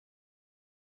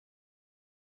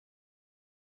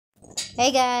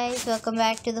Hey guys, welcome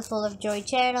back to the Full of Joy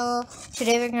channel.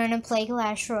 Today we're going to play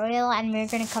Clash Royale and we're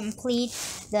going to complete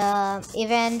the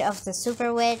event of the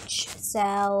Super Witch.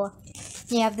 So,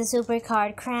 you have the Super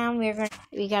Card Crown.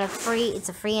 It's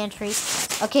a free entry.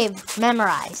 Okay,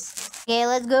 memorize. Okay,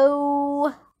 let's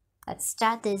go. Let's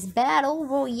start this battle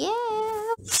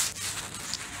royale.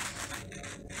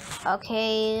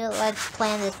 Okay, let's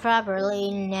plan this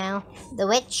properly now. The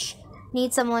witch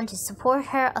needs someone to support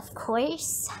her, of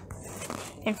course.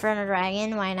 Inferno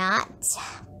Dragon, why not?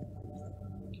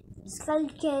 Skull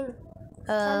King.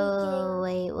 Oh,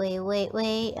 wait.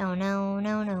 Oh, no.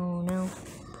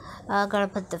 I'm gonna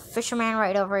put the fisherman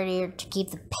right over here to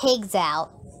keep the pigs out.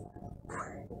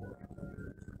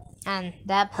 And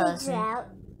that person.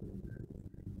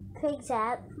 Pigs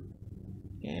out.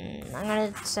 I'm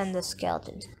gonna send the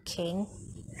skeleton king.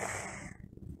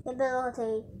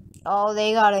 Ability. Oh,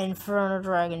 they got an Inferno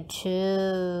Dragon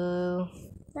too.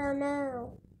 Oh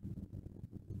no.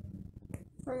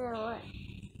 Oh no, what?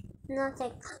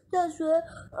 Nothing. That's what.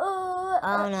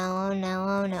 Oh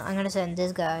no. I'm gonna send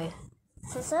this guy.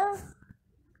 So?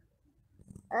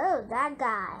 Oh, that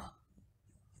guy.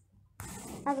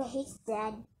 Okay, he's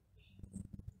dead.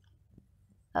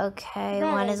 Okay,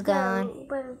 one is gone.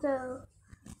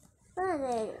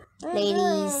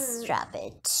 Ladies, drop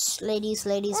it. Ladies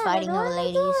fighting over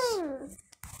ladies.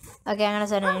 Okay, I'm gonna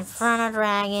send an Inferno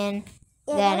Dragon.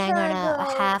 Yeah, then I'm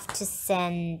gonna have to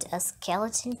send a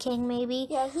Skeleton King, maybe.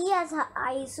 Yeah, he has an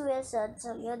ice wizard,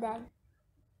 so you're dead.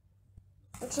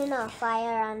 It's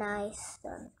fire and ice.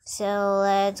 So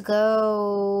let's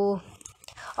go.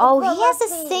 Oh, he has the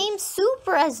same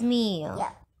super as me.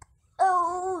 Yeah.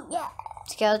 Oh, yeah.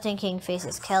 Skeleton King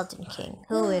faces Skeleton King.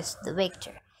 Who is the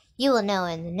victor? You will know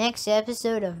in the next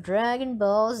episode of Dragon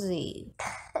Ball Z.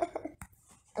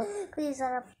 Please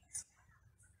shut up.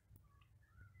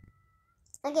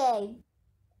 Okay.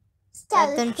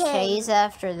 Let them chase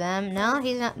after them. No,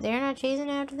 he's not. They're not chasing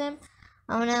after them.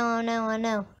 Oh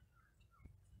no.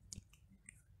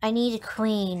 I need a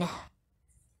queen.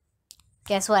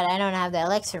 Guess what? I don't have the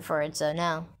elixir for it, so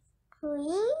no.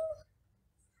 Queen?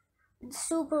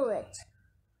 Super Witch.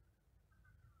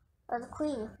 Or the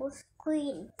queen. Who's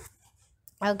queen?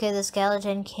 Okay, the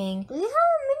Skeleton King. Do you have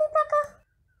a mini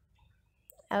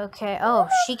P.E.K.K.A? Okay. Oh,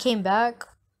 she came back.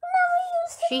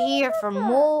 She here for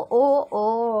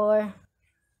more.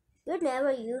 You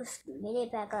never used mini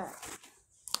P.E.K.K.A.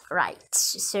 Right.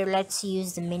 So let's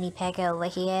use the mini P.E.K.K.A over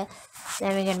here.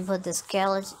 Then we're gonna put the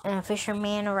skeleton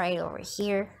fisherman right over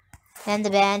here. And the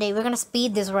bandit. We're gonna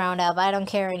speed this round up. I don't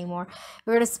care anymore.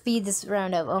 We're gonna speed this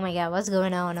round up. Oh my god, what's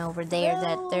going on over there?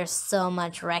 That there's so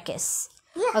much ruckus.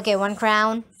 Yeah. Okay, one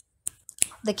crown.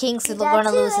 The king's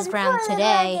gonna lose his crown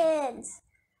today.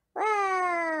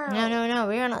 Wow. No.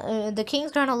 We're gonna. The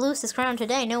king's gonna lose his crown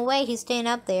today. No way. He's staying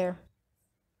up there.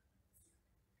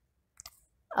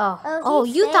 Oh,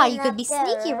 you thought you could be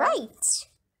sneaky, right?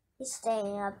 He's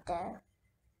staying up there.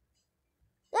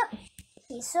 Yep.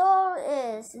 He so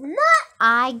is not.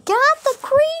 I got the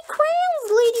 3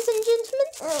 crowns, ladies and gentlemen.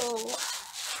 Oh.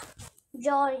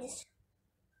 George.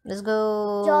 Let's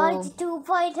go. George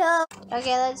 2.0.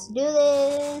 Okay, let's do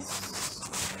this.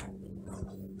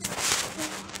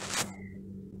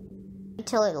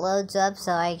 Until it loads up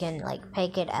so I can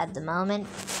pick it at the moment.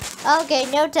 Okay,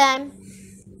 no time.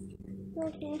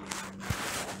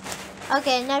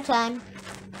 Okay, no time.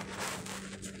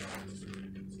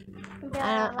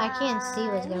 I can't see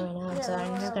what's going on, so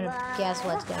I'm just gonna guess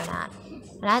what's going on.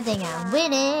 And I think I'm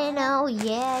winning. Oh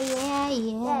yeah.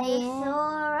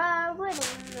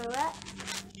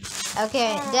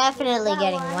 Okay, definitely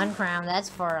getting 1 crown. That's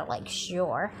for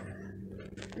sure.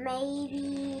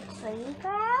 Maybe 3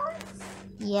 crowns?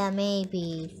 Yeah,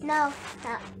 maybe. No.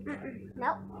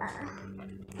 Nope.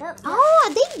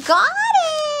 Oh, they got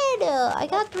it! I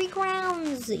got 3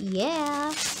 crowns.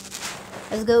 Yeah.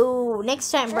 Let's go next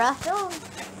time, bruh.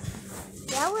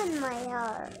 That was my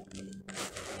heart.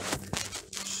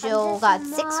 So got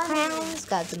 6 crowns.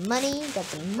 Got the money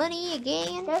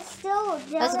again. Let's go,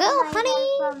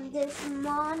 honey. From this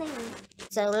morning.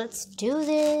 So let's do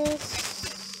this.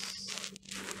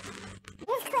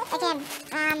 Again,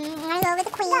 I'm gonna go with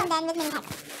the queen, then with mini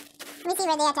P.E.K.K.A. Let me see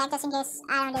where they attack just in case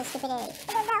I don't do stupidity.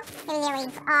 Maybe they're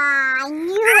waiting. I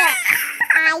knew it!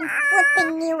 I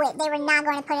flipping knew it. They were not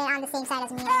going to put it on the same side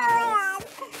as me. I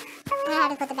had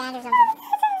to put the band or something.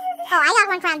 Oh, I got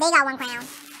 1 crown. They got 1 crown.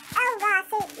 Oh gosh,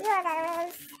 you're gonna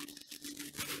lose.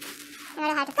 I'm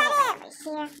gonna have to put it over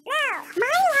here. No!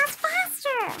 Mine lost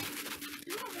faster!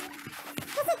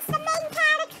 Because it's the main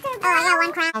character, bro. Oh, I got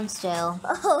 1 crown. I'm still.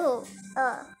 Oh,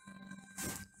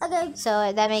 Okay.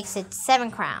 So that makes it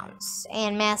 7 crowns.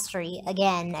 And mastery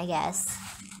again, I guess.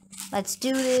 Let's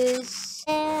do this.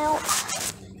 Oh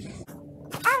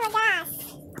my gosh.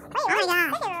 Wait, oh my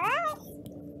gosh.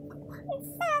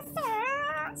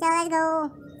 So let's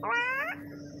go.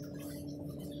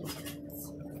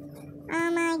 Oh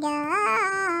my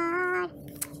god.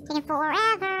 Taking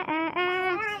forever.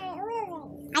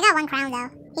 I got 1 crown though.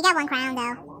 He got 1 crown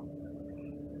though.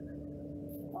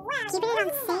 Keeping it on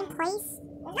the same place.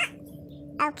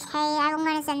 Okay, I'm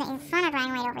gonna send the Inferno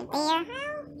Dragon right over there.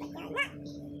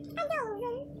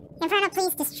 Inferno,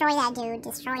 please destroy that dude.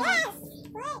 Destroy him.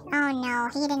 Oh no,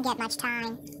 he didn't get much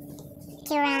time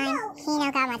to run. He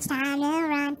don't got much time to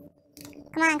run.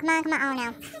 Come on, come on, come on. Oh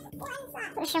no.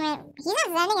 Fisherman, he's not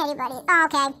sending anybody. Oh,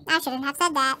 okay. I shouldn't have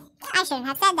said that. I shouldn't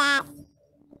have said that.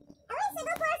 Every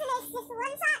single person is just 1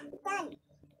 shot. Done.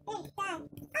 It's done.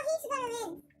 Oh, he's gonna win.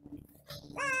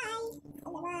 Bye.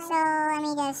 So, let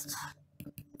me just...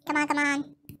 Come on, come on. It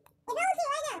goes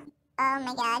right now. Oh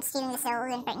my god, stealing the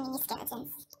souls and bringing these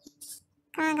skeletons.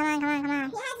 Come on, come on, come on, come on.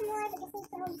 He has more because he's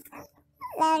the home stuff.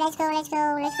 Let's go, let's go,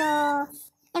 let's go.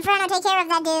 Inferno, take care of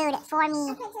that dude for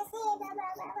me.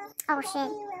 Oh shit.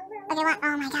 Okay, what?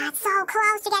 Oh my god, so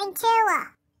close to getting 2.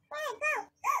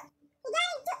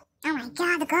 Oh my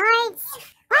god, the guards.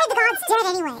 Why are the guards dead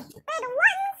anyway?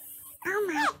 Oh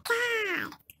my god.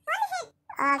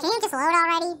 Can you just load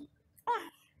already?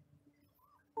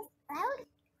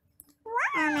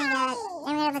 Oh my god.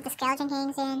 I'm gonna put the skeleton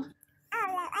kings in. I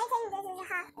think this is a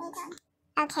halfway done.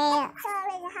 Okay, So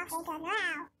it's a halfway done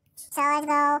now. so let's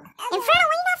go. Inferno,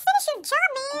 when you not finish your job,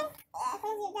 man?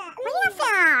 When you not finish?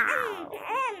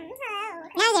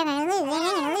 Now they're gonna lose. They're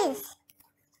gonna lose.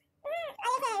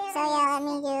 So yeah, let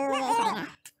me do this right now.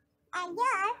 And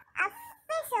you're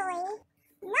officially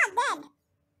not dead.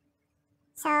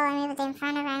 So let me put the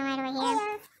Inferno Dragon right over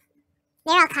here.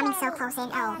 They're all coming so close in.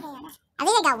 Oh, I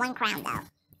think I got 1 crown though.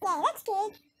 Yeah, that's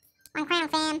good. 1 crown,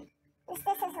 fam. This is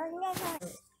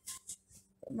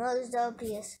a most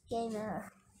obvious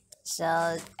gamer.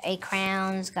 So 8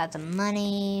 crowns, got the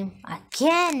money.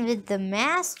 Again with the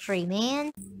mastery,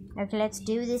 man. Okay, let's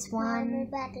do this one.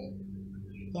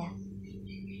 Yeah.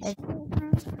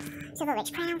 Super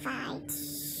rich crown fight.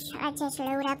 Let's just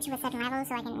load up to a certain level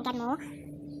so I can get more.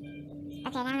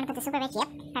 Okay, now I'm gonna put the super rich. Yep,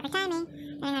 perfect timing.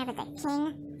 Then I'm gonna put the king.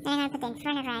 Then I'm gonna put the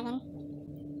Inferno Dragon.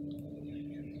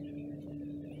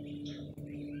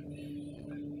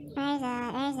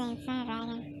 There's the Inferno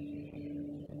Dragon.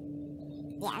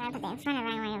 Yeah, I'm gonna put the Inferno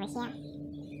Dragon right over here.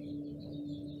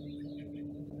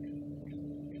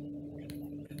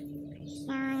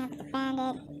 Now I'm gonna put the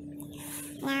bandit.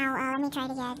 Now, let me try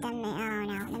to get the, oh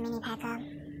no, the mini P.E.K.K.A.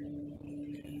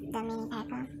 The mini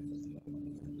P.E.K.K.A.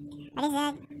 What is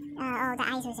that? Oh, the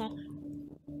ice wizard.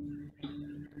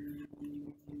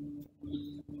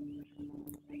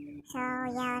 So,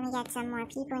 yeah, let me get some more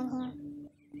people in here.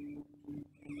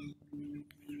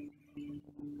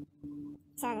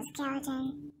 So, the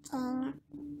skeleton king.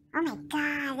 Oh my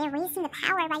god, they're wasting the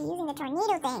power by using the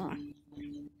tornado thing.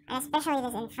 And especially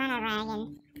this Inferno Dragon.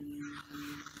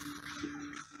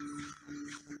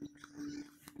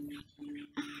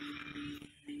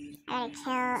 I gotta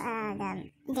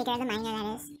kill, the digger, the miner, that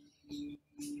is.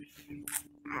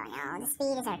 Oh no, the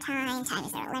speed is our time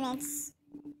is our limits.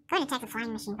 Go and attack the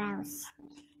flying machine, bros.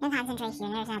 No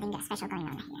concentration, there's nothing special going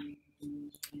on here.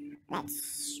 Let's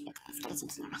get a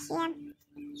skeleton over here.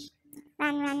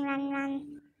 Run, run, run, run.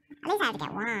 At least I have to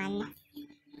get 1.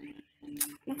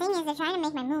 The thing is, they're trying to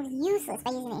make my moves useless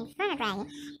by using the Inferno Dragon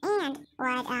and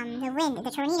the wind,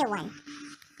 the tornado one.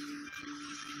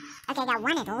 Okay, I got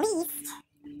 1 at least.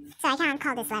 So I can't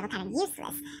call this level kind of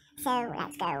useless. So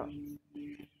let's go.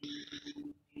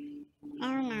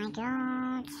 Oh my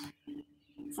god.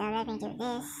 So let me do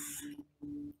this.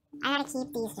 I gotta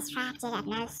keep these distracted at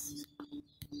most.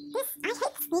 I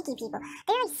hate sneaky people.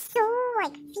 They're like so,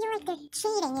 feel like they're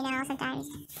cheating, you know, sometimes.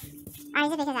 Or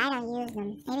is it because I don't use them?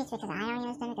 Maybe it's because I don't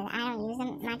use them, because I don't use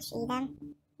them much either.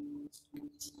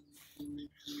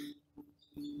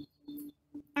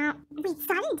 Wait,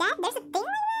 sudden death? There's a thing like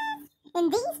that? In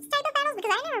these type of battles?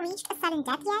 Because I never reached a sudden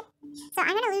death yet. So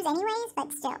I'm gonna lose anyways,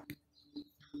 but still.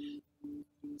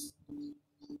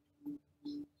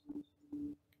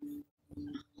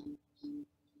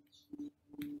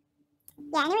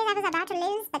 Yeah, anyways, I was about to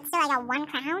lose, but still I got 1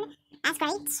 crown. That's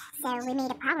great. So we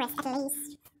made a progress at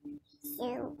least.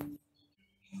 So...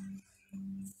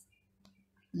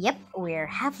 Yep, we're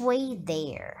halfway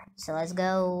there. So let's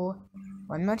go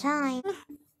one more time.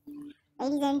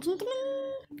 Ladies and gentlemen.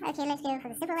 Okay, let's go for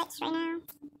the super witch right now.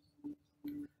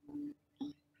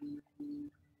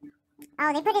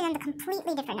 Oh, they put it on the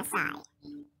completely different side.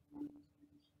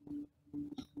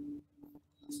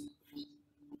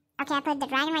 Okay, I put the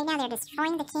dragon right now. They're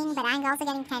destroying the king, but I'm also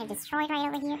getting kind of destroyed right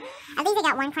over here. At least I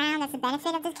got 1 crown. That's the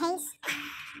benefit of this case.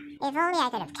 If only I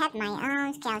could have kept my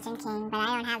own skeleton king, but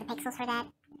I don't have the pixels for that.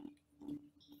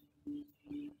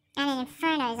 And an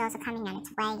inferno is also coming on its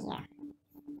way here.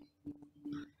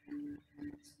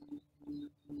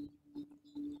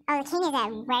 Oh, the king is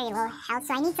at very low health,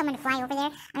 so I need someone to fly over there.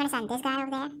 I'm gonna send this guy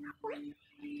over there. What? The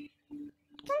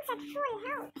king's at full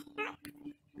health.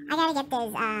 I gotta get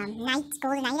this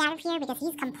golden knight out of here because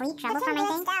he's complete trouble for my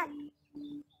thing.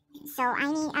 So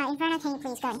I need Inferno, can you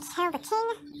please go and kill the king?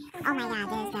 Oh my god,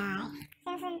 this guy.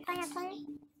 There's an Inferno king?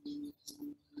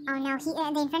 Oh no,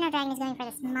 the Inferno dragon is going for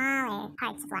the smaller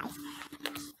parts of life.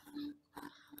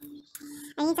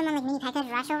 I need someone like Mini Pekka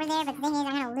to rush over there, but the thing is I'm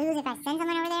gonna lose if I send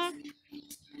someone over there.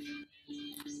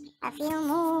 A few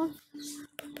more.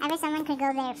 I wish someone could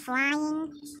go there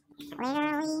flying.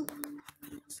 Literally.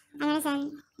 I'm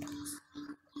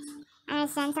gonna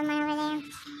send someone over there.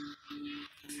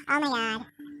 Oh my god.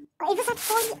 It was at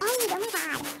 48, oh my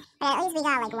god. But at least we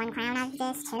got like 1 crown out of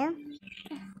this too.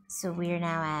 So we're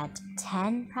now at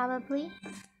 10 probably.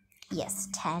 Yes,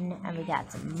 10, and we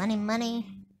got some money.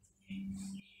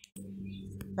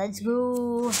 Let's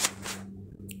go.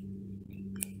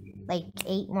 Like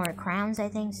 8 more crowns, I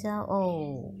think so.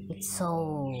 Oh, it's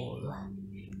soul.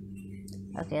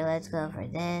 Okay, let's go for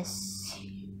this.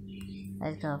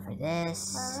 Let's go for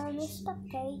this.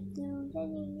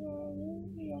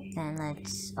 Then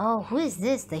let's... Oh, who is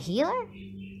this? The healer?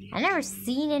 I've never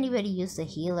seen anybody use the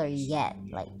healer yet.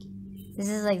 Like, this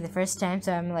is like the first time,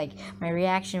 so I'm like... My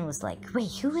reaction was like,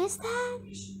 wait, who is that?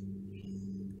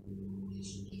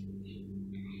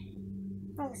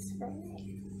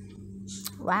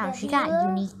 Wow, she got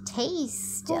unique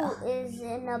taste. Who is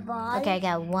in a ball? Okay, I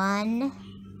got 1.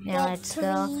 Now let's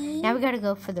go. Now we gotta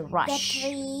go for the rush.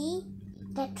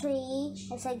 Get 3.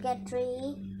 I said get 3.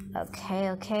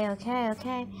 Okay.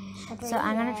 So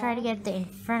I'm gonna try to get the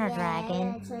Inferno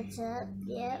Dragon.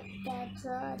 Yep, that's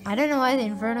it. I don't know why the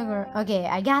Inferno... Okay,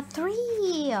 I got 3!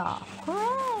 Oh,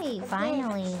 hooray!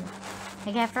 Finally.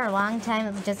 Like after a long time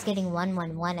of just getting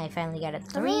 1, I finally got a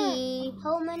 3.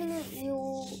 How many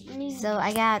you need? So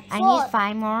I need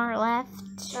 5 more left.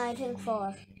 No, I think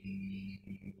 4.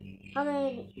 How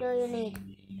many do you need?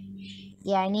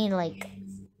 Yeah, I need like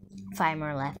 5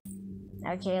 more left.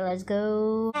 Okay, let's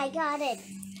go. I got it.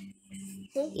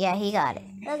 See? Yeah, he got it.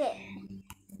 Okay.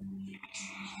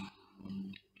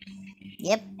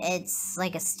 Yep, it's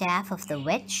like a staff of the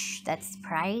witch. That's the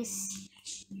price.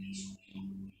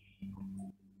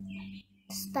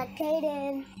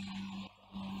 Spectating.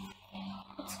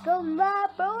 Let's go, my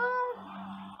bro.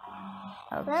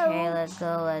 Okay, let's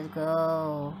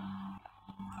go.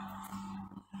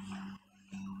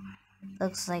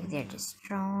 Looks like they're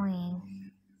destroying.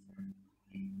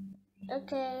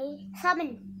 Okay.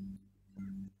 Summon.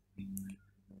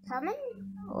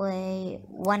 Wait,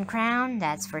 1 crown,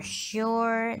 that's for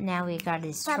sure. Now we gotta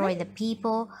destroy the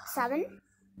people. Summon.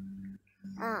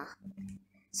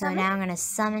 So now I'm gonna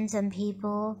summon some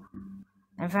people.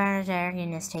 Inferno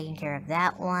Dragon is taking care of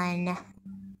that one.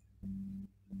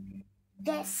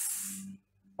 Yes.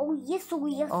 Oh yes.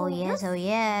 Oh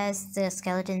yes. The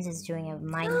skeletons is doing a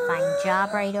mighty fine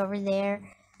job right over there.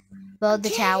 Both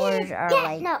the towers are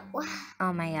like... No.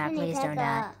 Oh my god, please don't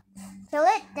die. Kill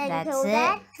it, then That's kill it.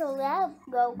 that, kill that,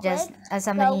 go quick. Just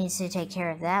somebody needs to take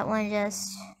care of that one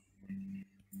just...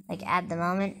 Like at the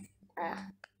moment.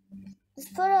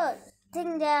 Just put a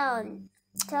thing down.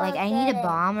 Like I need a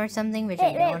bomb or something, which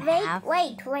I don't have.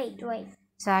 Wait.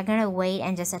 So I'm gonna wait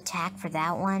and just attack for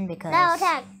that one because... No,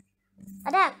 attack.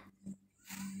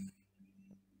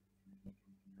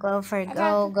 Go for it.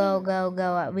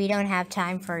 Go. We don't have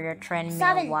time for your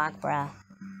treadmill walk, bruh.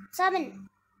 Summon.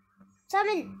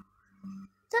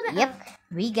 Yep.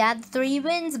 We got 3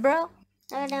 wins, bro.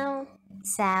 I know.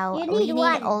 So You we need need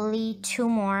 1. only 2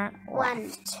 more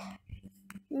left.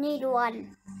 Need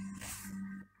 1.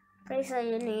 Pretty sure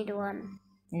you need 1.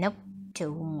 Nope.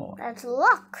 2 more. That's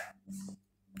luck.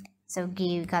 So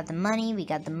we got the money. We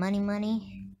got the money.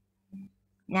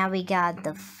 Now we got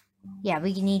the... Yeah,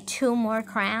 we need 2 more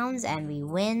crowns and we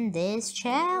win this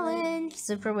challenge.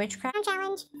 Super Witch Crown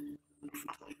Challenge.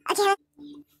 Okay.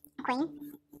 Queen.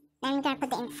 Then we're gonna put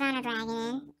the Inferno Dragon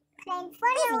in. Easy,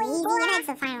 you know, it's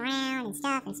the final round and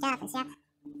stuff. Skelly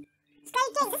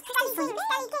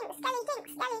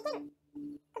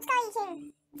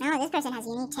King. No, this person has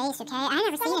unique taste, okay? I've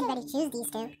never seen anybody choose these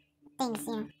 2 things,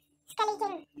 you know. Skelly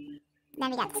King. Then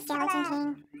we got the Skeleton King.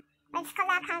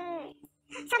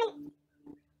 Summon.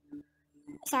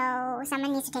 So,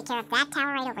 someone needs to take care of that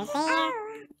tower right over there.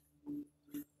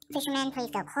 Fisherman,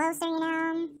 please go closer, you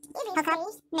know. Hook up,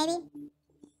 maybe.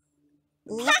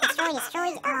 Yep, destroy.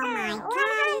 Oh my god,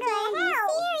 are you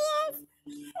serious?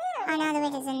 Oh no, the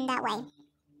witch is in that way.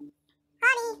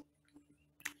 Honey.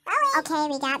 Okay,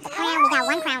 we got the crown. We got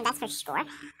one crown, that's for sure.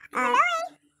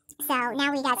 So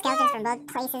now we got skeletons from both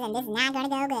places, and this is not gonna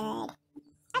go good.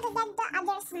 Okay, get the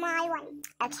other small one.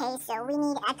 Okay, so we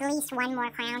need at least one more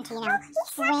crown to, you know,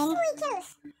 He win.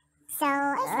 sucks So,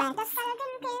 the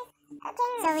skeleton piece.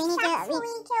 so we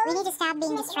need to stop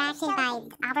being distracted by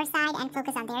our side and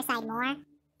focus on their side more.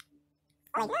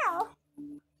 Like, No.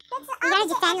 we gotta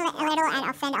defend a little and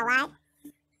offend a lot.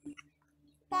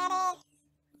 Get it.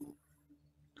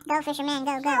 Go, fisherman,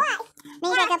 go. What?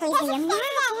 Make it go, please do your magic.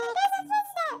 There's a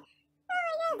fish there. Oh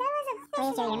my god, there was a fish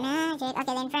Please do your there. magic. Okay,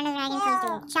 then in front of the dragon, please do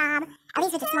your job. At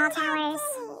least with the small towers.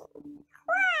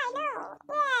 Why? No.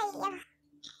 Yay.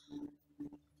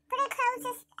 Put it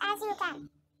closest as you can.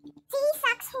 See,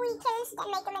 sucks weakers that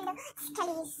make them into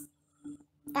skellies.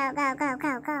 Go.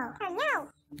 Oh no.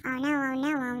 Oh no.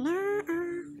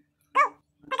 Go.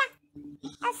 Okay.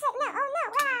 Oh shit, no. Oh no.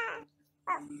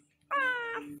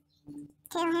 Ah.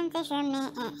 Kill him, fisherman.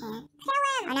 Kill him.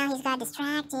 Oh no, he's got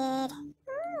distracted. No.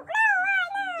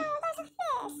 There's a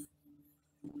fish.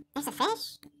 There's a fish?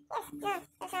 Yes, no,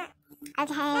 there's not.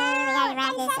 Okay, we gotta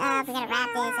wrap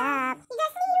this up. You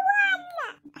just need one.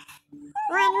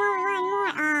 One more.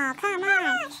 Oh, come on.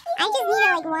 I just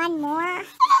needed like one more.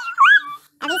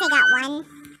 At least I got one.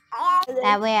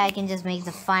 That way I can just make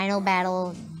the final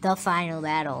battle the final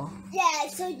battle. Yeah,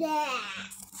 so yeah.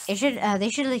 They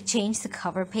should like change the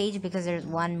cover page because there's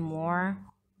one more.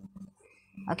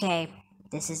 Okay,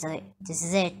 this is it.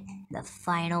 The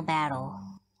final battle.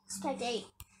 Spectate.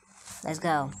 Let's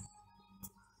go.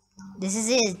 This is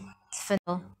it.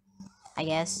 I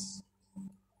guess.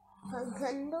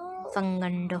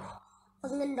 Fungando.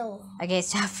 Okay,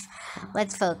 stop.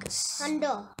 Let's focus.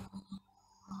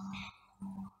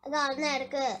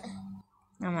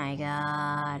 Oh my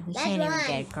god. We can't even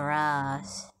get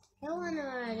grass. Get one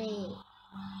already.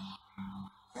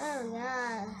 Oh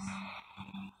god.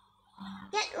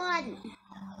 Get one.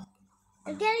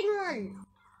 I'm getting one.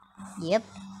 Yep.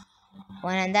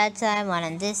 One on that side, one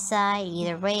on this side.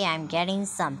 Either way, I'm getting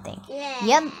something. Yeah.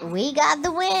 Yep, we got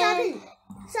the win.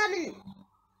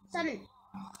 Summon.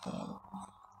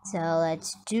 So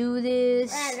let's do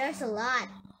this. Wow, there's a lot.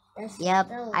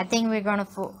 Yep, I think we're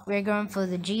going for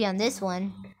the G on this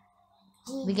one.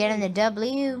 We getting the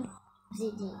W.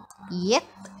 Yep,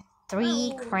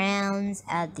 3 crowns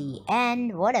at the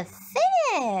end. What a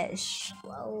finish!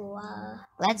 Whoa,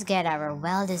 Let's get our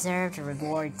well-deserved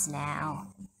rewards now.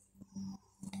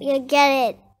 We're gonna get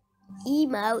it.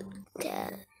 Emote.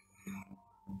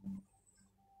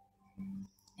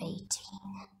 18.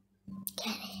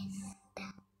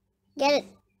 Get it.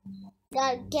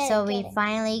 So we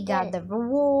finally got the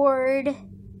reward.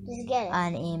 Just get it.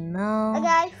 An emoji. Okay,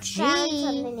 I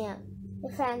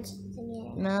found something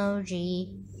here.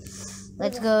 Emoji.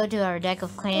 Let's go to our deck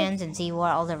of clans and see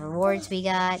what all the rewards we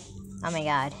got. Oh my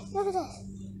god. Look at this.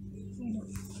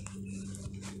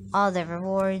 All the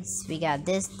rewards. We got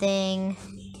this thing.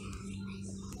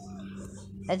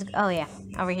 Oh yeah,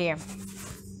 over here.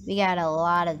 We got a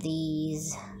lot of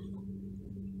these.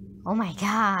 Oh my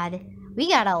god. We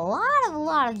got a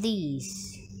lot of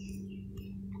these.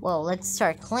 Well, let's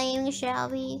start claiming, shall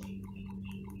we?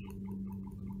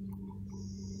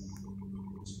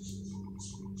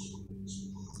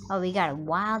 Oh, we got a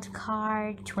wild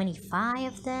card,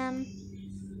 25 of them.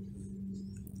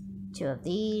 2 of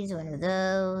these, 1 of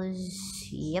those.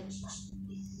 Yep.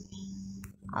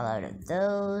 A load of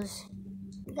those.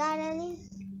 You got any?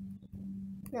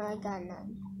 No, I got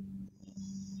none.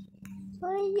 What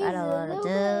are you Got a lot of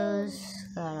those.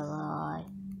 Got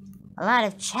a lot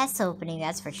of chests opening,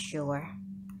 that's for sure.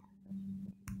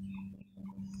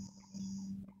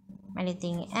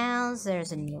 Anything else?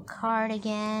 There's a new card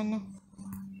again.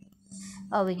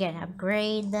 Oh, we can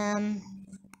upgrade them.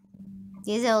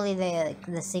 These are only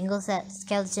the single set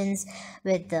skeletons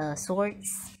with the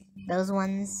swords. Those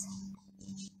ones.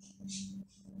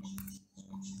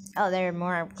 Oh, there are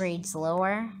more upgrades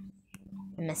lower.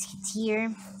 The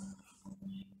musketeer.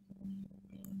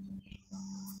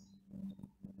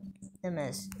 The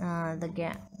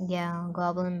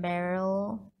goblin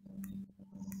barrel.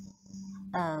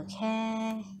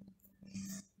 Okay.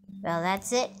 Well,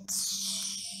 that's it.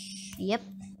 Yep.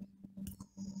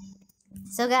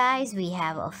 So guys, we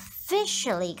have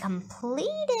officially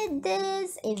completed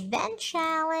this event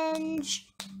challenge.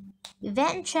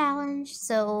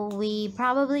 So we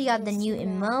probably got the new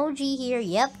emoji here.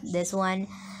 Yep, this one.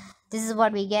 This is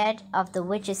what we get of the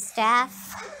witch's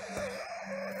staff.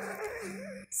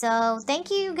 So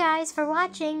thank you guys for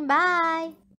watching.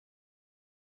 Bye.